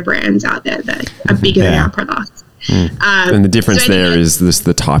bigger brands out there that are bigger than our products. And the difference there is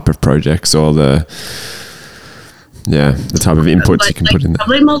the type of projects or the type of inputs you can put in there.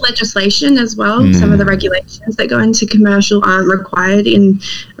 Probably more legislation as well. Some of the regulations that go into commercial aren't required in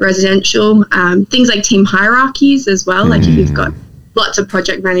residential. Things like team hierarchies as well. Like if you've got lots of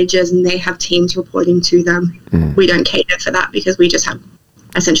project managers and they have teams reporting to them, we don't cater for that because we just have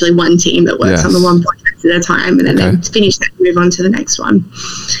essentially one team that works on the one project at a time, and then they finish that and move on to the next one.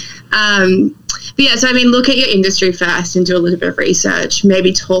 But yeah, so I mean, look at your industry first and do a little bit of research.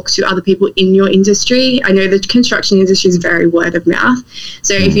 Maybe talk to other people in your industry. I know the construction industry is very word of mouth.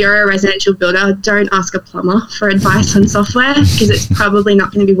 So if you're a residential builder, don't ask a plumber for advice on software because it's probably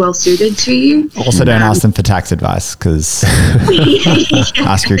not going to be well suited to you. Also, don't ask them for tax advice because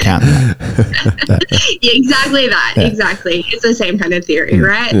ask your accountant. Yeah, exactly that. Yeah. Exactly. It's the same kind of theory,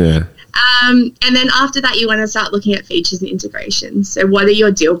 right? Yeah. And then after that, you want to start looking at features and integrations. So what are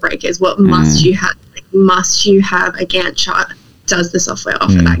your deal breakers? What must you have? Like, must you have a Gantt chart? Does the software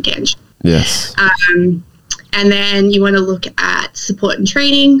offer that Gantt chart? Yes. And then you want to look at support and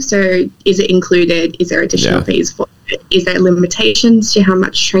training. So is it included? Is there additional fees for it? Is there limitations to how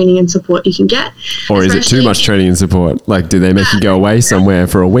much training and support you can get? Or is it too much training and support? Like, do they make you go away somewhere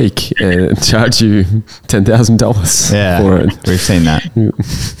for a week and charge you $10,000 for it? We've seen that.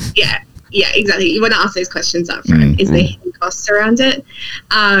 Yeah, exactly. You want to ask those questions up front. Is there hidden costs around it?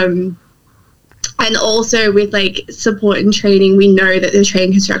 And also with like support and training, we know that the trade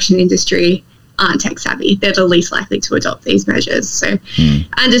and construction industry aren't tech savvy. They're the least likely to adopt these measures. So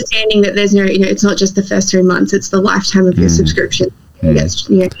understanding that there's no, it's not just the first 3 months, it's the lifetime of your subscription. It's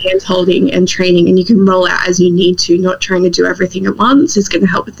hand holding and training, and you can roll out as you need to, not trying to do everything at once. Is going to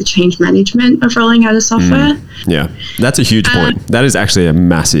help with the change management of rolling out a software. Yeah, that's a huge point. That is actually a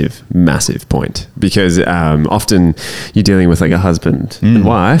massive, massive point because often you're dealing with like a husband and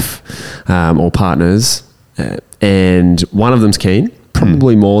wife or partners, and one of them's keen.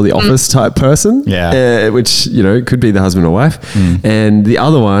 Probably more the office type person, which, could be the husband or wife. And the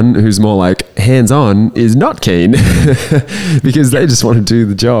other one who's more like hands-on is not keen because they just want to do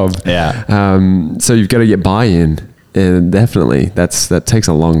the job. Yeah. So you've got to get buy-in, and definitely that takes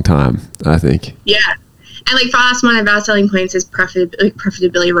a long time, I think. Yeah. And like for us, one of our selling points is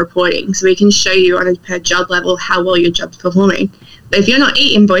profitability reporting. So we can show you on a per job level how well your job's performing. But if you're not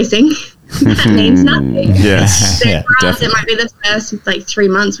e-invoicing, that means nothing. Yes. So for us, it might be the first 3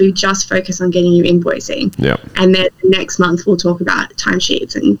 months we just focus on getting you invoicing. Yep. And then the next month we'll talk about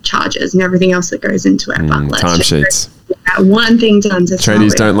timesheets and charges and everything else that goes into it. But let's timesheets. That one thing done to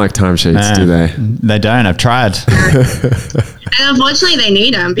tradies don't like timesheets, do they? They don't. I've tried. And unfortunately, they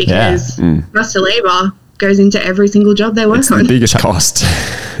need them because cost of labour goes into every single job they work on. It's the biggest cost.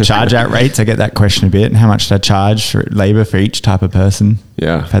 Charge out rates. I get that question a bit. How much do I charge for labour for each type of person?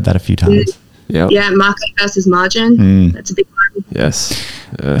 Yeah. I've had that a few times. Yeah, market versus margin. That's a big one. Yes.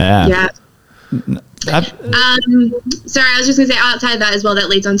 Yeah. Sorry, I was just going to say outside of that as well, that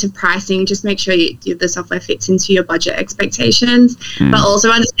leads on to pricing. Just make sure the software fits into your budget expectations, but also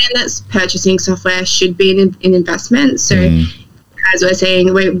understand that purchasing software should be an investment. So as we're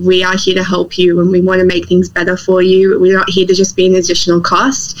saying, we are here to help you and we want to make things better for you. We're not here to just be an additional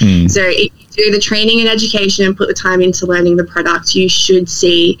cost. So if you do the training and education and put the time into learning the product, you should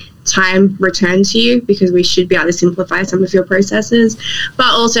see time returned to you, because we should be able to simplify some of your processes. But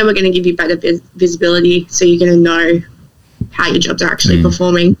also we're going to give you better visibility, so you're going to know how your jobs are actually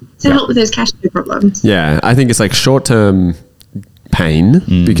performing to help with those cash flow problems. Yeah, I think it's like short-term pain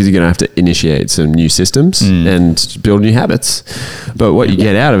because you're going to have to initiate some new systems and build new habits. But what you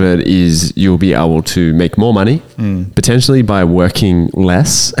get out of it is you'll be able to make more money, potentially by working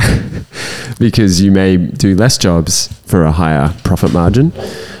less, because you may do less jobs for a higher profit margin.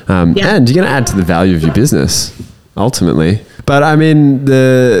 And you're going to add to the value of your business ultimately. But I mean,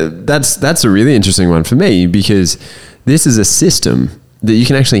 that's a really interesting one for me, because this is a system that you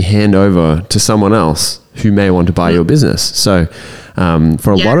can actually hand over to someone else who may want to buy your business. So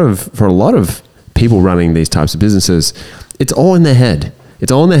for a lot of people running these types of businesses, it's all in their head.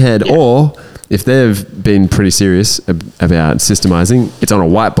 It's all in their head, or if they've been pretty serious about systemizing, it's on a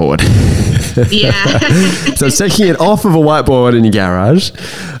whiteboard. So it's taking it off of a whiteboard in your garage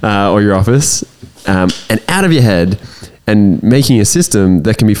or your office and out of your head and making a system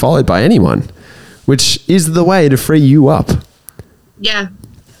that can be followed by anyone, which is the way to free you up.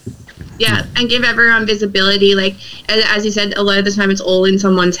 Yeah, and give everyone visibility. Like, as you said, a lot of the time it's all in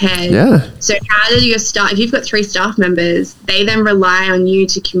someone's head. So how do your staff, if you've got 3 staff members, they then rely on you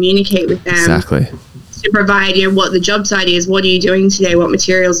to communicate with them. To provide, what the job site is, what are you doing today, what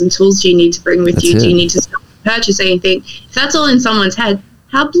materials and tools do you need to bring with you, do you need to purchase anything? If that's all in someone's head,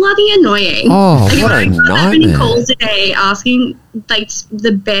 how bloody annoying. What a nightmare. That many calls a day asking like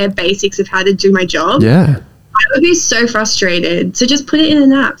the bare basics of how to do my job. I would be so frustrated. So just put it in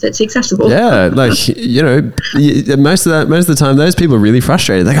an app that's accessible. Like, most of the time, those people are really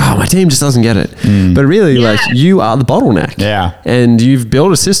frustrated. Like, my team just doesn't get it. But really, like, you are the bottleneck. And you've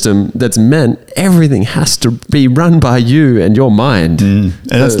built a system that's meant everything has to be run by you and your mind. And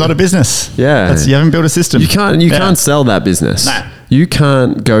it's not a business. You haven't built a system. You can't sell that business. You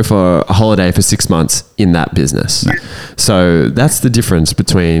can't go for a holiday for 6 months in that business. So that's the difference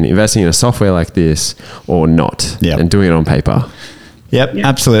between investing in a software like this or not, and doing it on paper.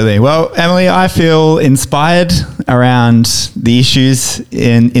 Absolutely. Well, Emily, I feel inspired around the issues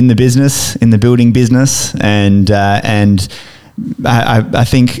in the business, in the building business, and I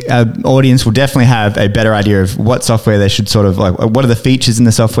think our audience will definitely have a better idea of what software they should sort of like, what are the features in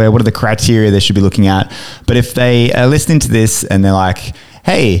the software, what are the criteria they should be looking at. But if they are listening to this and they're like,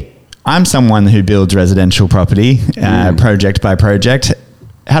 hey, I'm someone who builds residential property project by project,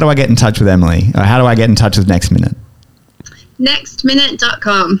 how do I get in touch with Emily? Or how do I get in touch with NextMinute?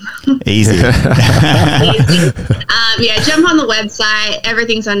 NextMinute.com. Easy. Jump on the website.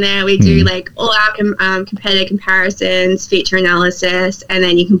 Everything's on there. We do like all our competitor comparisons, feature analysis, and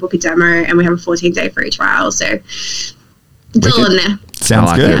then you can book a demo, and we have a 14-day free trial. So it's all in there.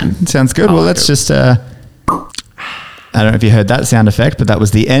 Sounds good. Sounds good. Well, let's just... I don't know if you heard that sound effect, but that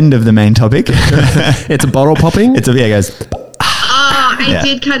was the end of the main topic. It's a bottle popping? It goes... I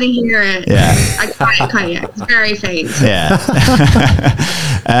did kind of hear it. I kind of. It's very faint.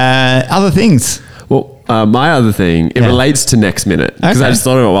 Other things. Well, my other thing, it relates to NextMinute, because I just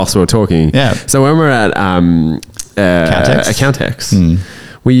thought of it whilst we were talking. So when we're at Accountex,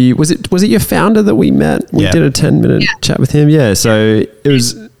 was it your founder that we met? We did a 10-minute chat with him. So it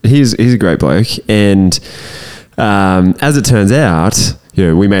was. He's a great bloke, and as it turns out,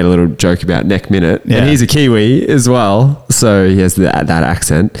 we made a little joke about NextMinute, and he's a Kiwi as well, so he has that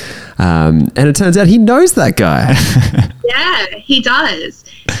accent. And it turns out he knows that guy. He does.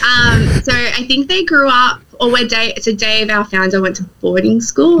 So I think they grew up, Dave, our founder, went to boarding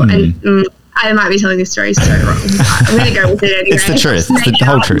school, and I might be telling this story so wrong. I'm going to go with it anyway. It's the truth. It's the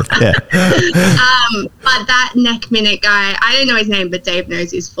whole truth. But that NextMinute guy, I don't know his name, but Dave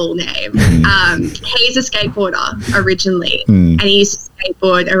knows his full name. He's a skateboarder originally, and he used to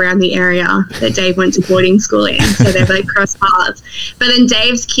skateboard around the area that Dave went to boarding school in. So they've like crossed paths. But then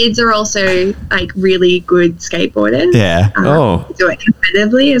Dave's kids are also like really good skateboarders. Do it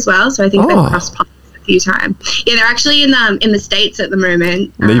competitively as well. So I think they've crossed paths a few times. They're actually in the States at the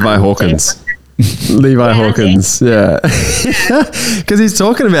moment. Levi Hawkins. Hawkins, because he's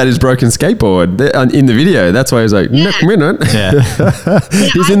talking about his broken skateboard in the video. That's why he's like, NextMinute.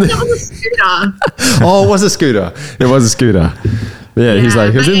 He's in the. It was a scooter. It was a scooter. It was a scooter. He's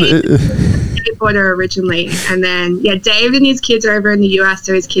like, it's in the. skateboarder originally, and then Dave and his kids are over in the US,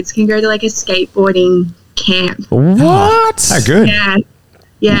 so his kids can go to like a skateboarding camp. What? Oh, good.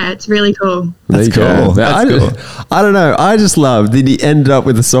 Yeah, it's really cool. That's cool. I don't know. I just love that he ended up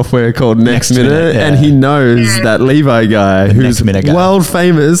with a software called NextMinute, yeah. and he knows that Levi guy who's world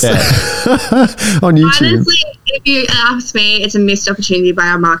famous on YouTube. Honestly, if you ask me, it's a missed opportunity by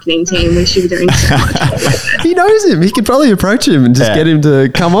our marketing team. We should be doing so much. He knows him. He could probably approach him and just get him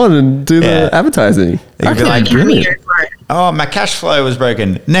to come on and do the advertising. He'd be like, brilliant. Oh, my cash flow was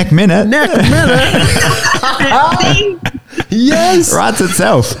broken. NextMinute. Yes. Writes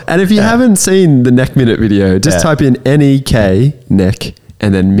itself. And if you haven't seen the NextMinute video, just type in NEK, neck,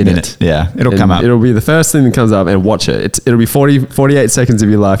 and then minute. Yeah, it'll come up. It'll be the first thing that comes up, and watch it. It'll be 48 seconds of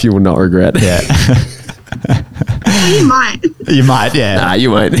your life you will not regret. Yeah. You might. You might, yeah. Nah,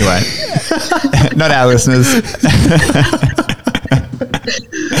 you won't. You won't. Not our listeners.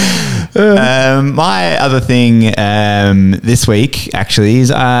 My other thing this week, actually,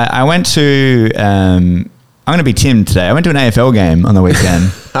 is I went to... I'm going to be Tim today. I went to an AFL game on the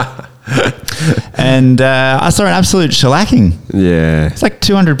weekend. And I saw an absolute shellacking. Yeah. It's like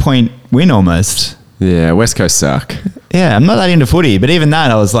 200-point win almost. Yeah, West Coast suck. Yeah, I'm not that into footy, but even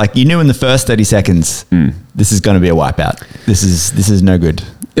that, I was like, you knew in the first 30 seconds, this is going to be a wipeout. This is no good.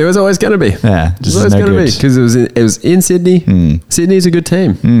 It was always going to be. Yeah, it was always going to be because it was in Sydney. Sydney's a good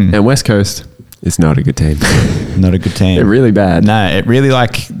team, and West Coast is not a good team. Not a good team. They're really bad. No, it really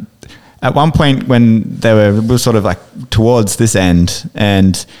like at one point when we were sort of like towards this end,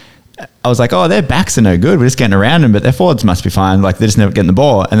 and I was like, oh, their backs are no good. We're just getting around them, but their forwards must be fine. Like, they're just never getting the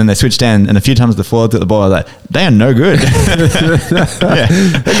ball. And then they switched in, and a few times the forwards got the ball, I was like, they are no good.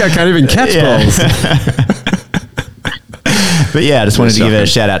 That guy can't even catch balls. But yeah, I just wanted to give a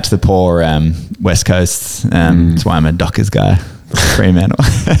shout out to the poor West Coast. That's why I'm a Dockers guy. Fremantle.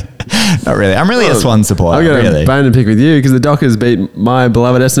 Not really. I'm really a Swan supporter. I've got a bone to pick with you because the Dockers beat my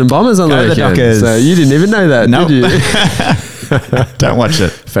beloved Essendon Bombers on the weekend. The Dockers. So you didn't even know that, did you? Don't watch it.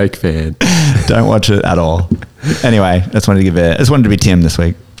 Fake fan. Don't watch it at all. Anyway, I just wanted to be Tim this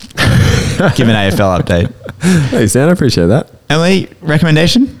week. Give an AFL update. Thanks, Dan. I appreciate that. Emily,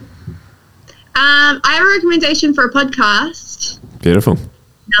 recommendation? I have a recommendation for a podcast. Beautiful.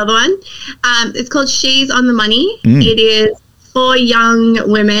 Another one. It's called She's on the Money. It is for young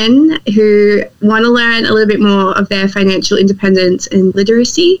women who want to learn a little bit more of their financial independence and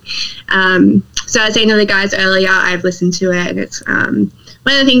literacy. So as I know the guys earlier, I've listened to it, and it's one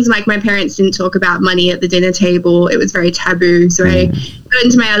of the things, like, my parents didn't talk about money at the dinner table. It was very taboo. So I got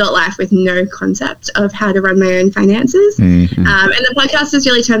into my adult life with no concept of how to run my own finances. And the podcast has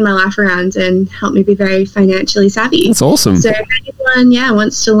really turned my life around and helped me be very financially savvy. That's awesome. So if anyone,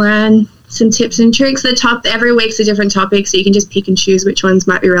 wants to learn some tips and tricks, every week's a different topic, so you can just pick and choose which ones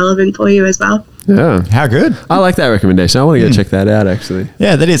might be relevant for you as well. Yeah, how good! I like that recommendation. I want to go check that out. Actually,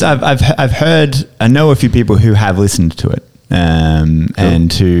 yeah, that is. I've heard. I know a few people who have listened to it,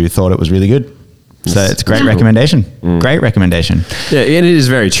 and who thought it was really good. So it's a great recommendation. Great recommendation. Yeah, and it is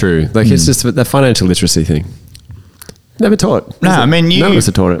very true. Like, it's just the financial literacy thing. Never taught. No, I mean, none of us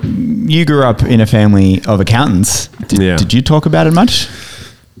are taught it. You grew up in a family of accountants. Did you talk about it much?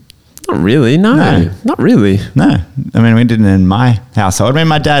 Not really, no. Not really. No. I mean, we didn't in my household. I mean,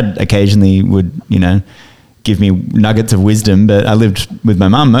 my dad occasionally would, give me nuggets of wisdom, but I lived with my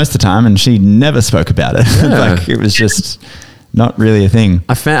mum most of the time, and she never spoke about it. Yeah. Like, it was just not really a thing.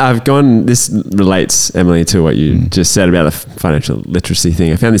 This relates, Emily, to what you just said about the financial literacy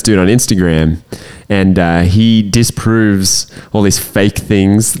thing. I found this dude on Instagram, and he disproves all these fake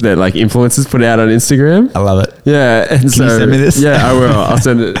things that, like, influencers put out on Instagram. I love it. Yeah. And Can you send me this? Yeah, I will. I'll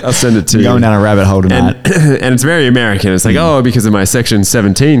send it to you. Going down a rabbit hole tonight. And it's very American. It's like, because of my Section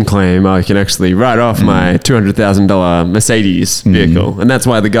 17 claim, I can actually write off my $200,000 Mercedes vehicle. And that's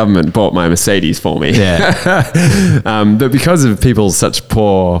why the government bought my Mercedes for me. Yeah. But because of people's such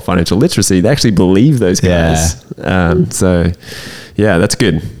poor financial literacy, they actually believe those guys. Yeah. So, yeah, that's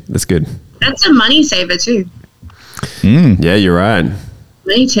good. That's good. That's a money saver too. Yeah, you're right.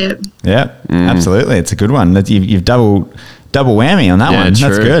 Money tip. Yeah, absolutely. It's a good one. You've double whammy on that one. True.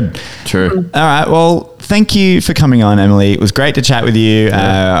 That's good. True. All right. Well, thank you for coming on, Emily. It was great to chat with you.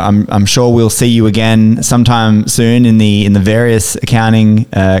 Yeah. I'm sure we'll see you again sometime soon in the various accounting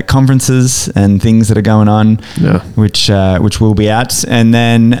conferences and things that are going on, which we'll be at. And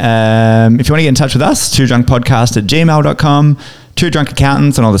then if you want to get in touch with us, twodrunkpodcast@gmail.com, Two Drunk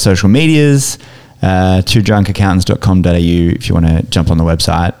Accountants on all the social medias, twodrunkaccountants.com.au if you want to jump on the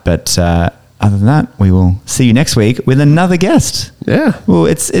website. But other than that, we will see you next week with another guest. Yeah. Well,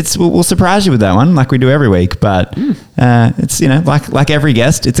 we'll surprise you with that one, like we do every week. But It's, like every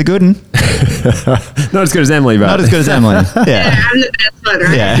guest, it's a good one. Not as good as Emily, but not as good as Emily. Yeah, I'm the best one,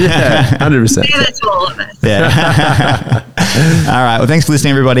 right? yeah, 100%. Yeah, that's all of us. Yeah. All right. Well, thanks for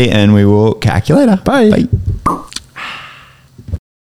listening, everybody, and we will catch you later. Bye.